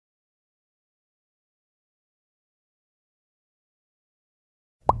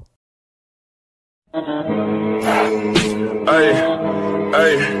Hey,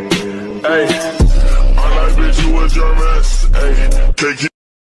 hey, hey. I'm like, bitch, you was your mess. Hey, take it.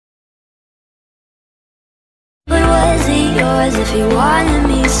 But was it yours if you wanted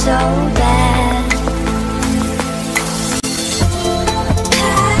me so bad?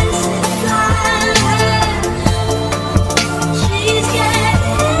 She's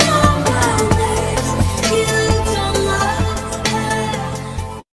getting on my nerves. You don't love her.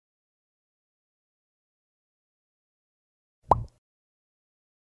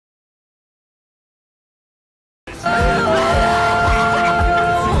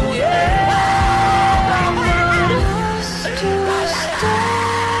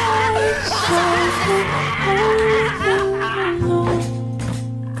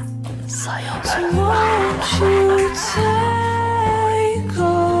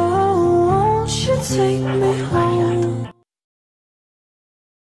 Take me home.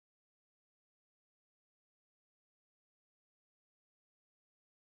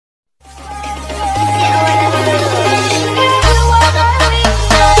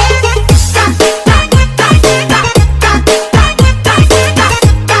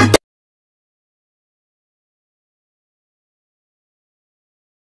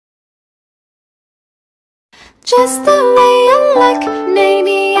 Just the way you look,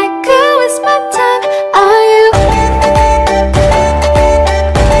 maybe I could waste my time. Are you?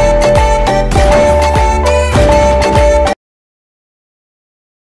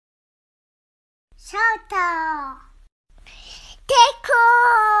 Soto, Teco,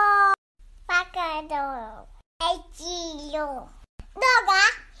 Pacado, Echilo, Doga,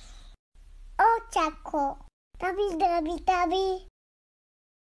 Ochako, Tabi.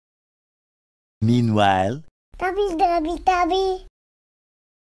 Meanwhile, Tabi.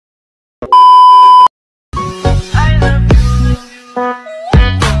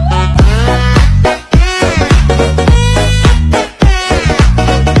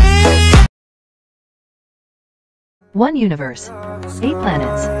 One universe, 8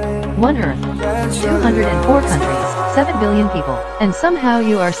 planets, 1 Earth, 204 countries, 7 billion people, and somehow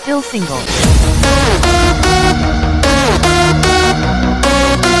you are still single.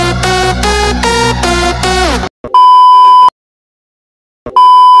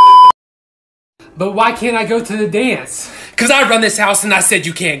 But why can't I go to the dance? Because I run this house and I said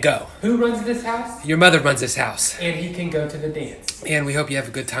you can't go. Who runs this house? Your mother runs this house. And he can go to the dance. And we hope you have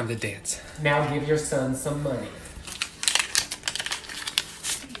a good time to dance. Now give your son some money.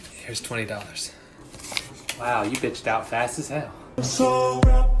 Here's $20. Wow, you bitched out fast as hell.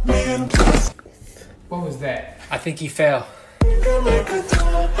 What was that? I think he fell.